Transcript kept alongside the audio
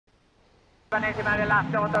Ensimmäinen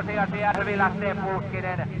lähtö on tosiaan siellä hyvin lähtee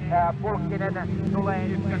Pulkkinen. Pulkkinen tulee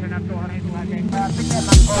ykkösenä tuohon ensimmäiseen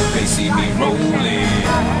pitemmän. They see me rolling,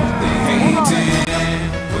 they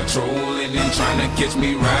hating, patrolling and trying to catch me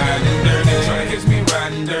riding dirty, trying to catch me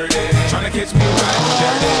riding dirty, trying to catch me riding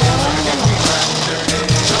dirty, trying to catch me riding dirty,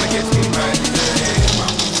 trying to catch me riding dirty. My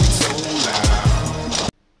music so loud.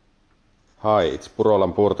 Hi, it's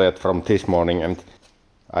Purolan Puurtajat from this morning, and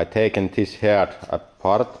I taken this head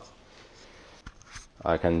apart.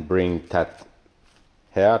 I can bring that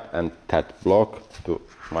head and that block to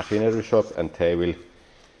machinery shop, and they will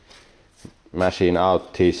machine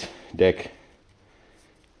out this deck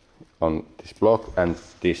on this block and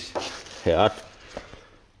this head.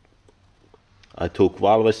 I took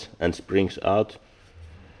valves and springs out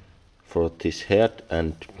for this head,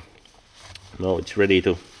 and now it's ready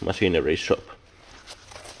to machinery shop.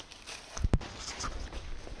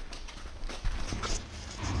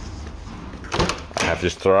 I have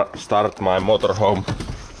to start my motorhome.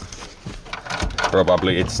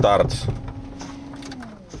 Probably it starts.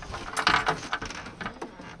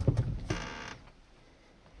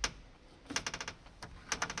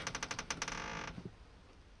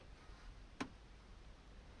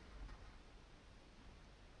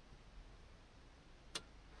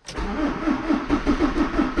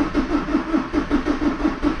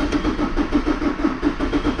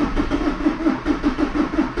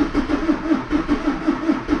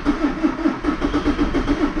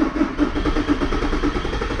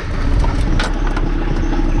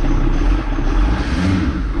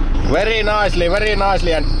 Very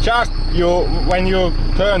nicely, and just when you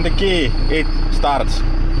turn the key, it starts.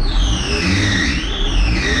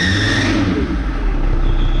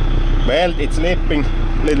 Well, it's slipping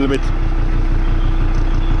a little bit.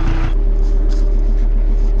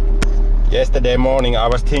 Yesterday morning I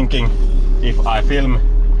was thinking, if I film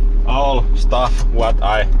all stuff what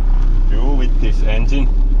I do with this engine,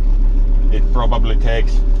 it probably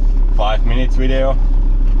takes 5 minutes video.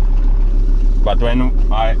 But when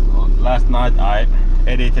last night I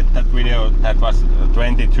edited that video, that was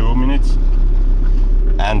 22 minutes,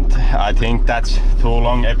 and I think that's too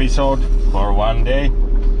long episode for one day.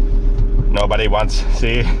 Nobody wants to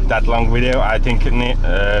see that long video. I think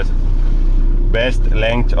best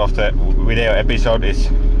length of the video episode is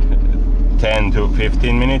 10 to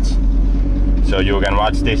 15 minutes, so you can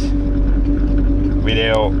watch this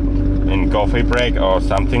video in coffee break or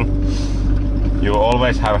something. You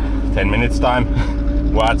always have 10 minutes time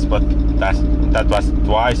watch, but that was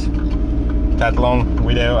twice that long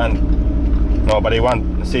video, and nobody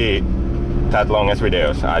want to see that longest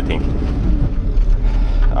videos. I think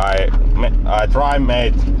I try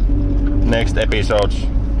made next episodes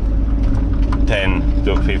 10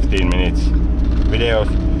 to 15 minutes videos,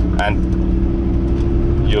 and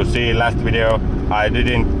you see last video I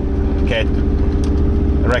didn't get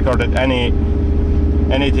recorded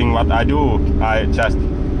anything what I do. I just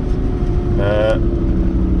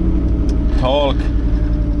talk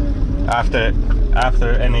after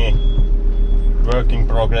any work in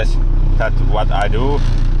progress. That's what I do.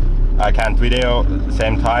 I can't video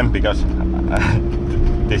same time because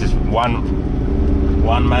this is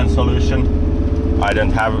one man solution. I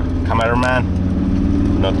don't have cameraman,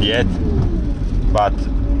 not yet, but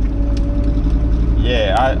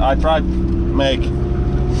yeah, I try to make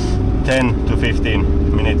 10 to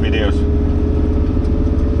 15 minute videos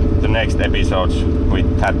the next episodes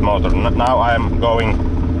with that motor. Now I am going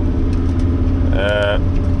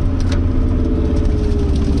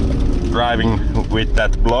driving with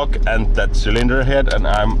that block and that cylinder head, and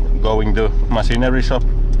I'm going to machinery shop,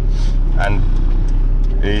 and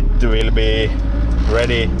it will be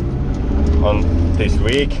ready on this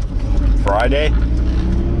week, Friday,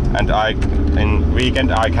 and in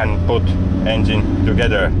weekend I can put engine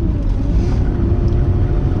together.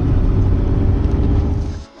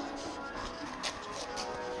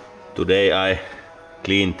 Today I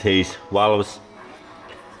cleaned these valves,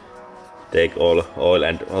 take all oil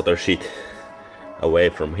and other shit away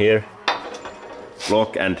from here.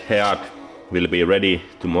 Block and head will be ready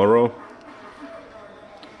tomorrow.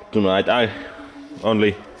 Tonight I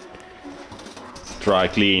only try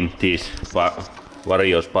clean these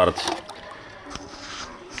various parts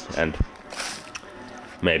and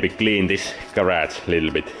maybe clean this garage a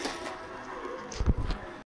little bit.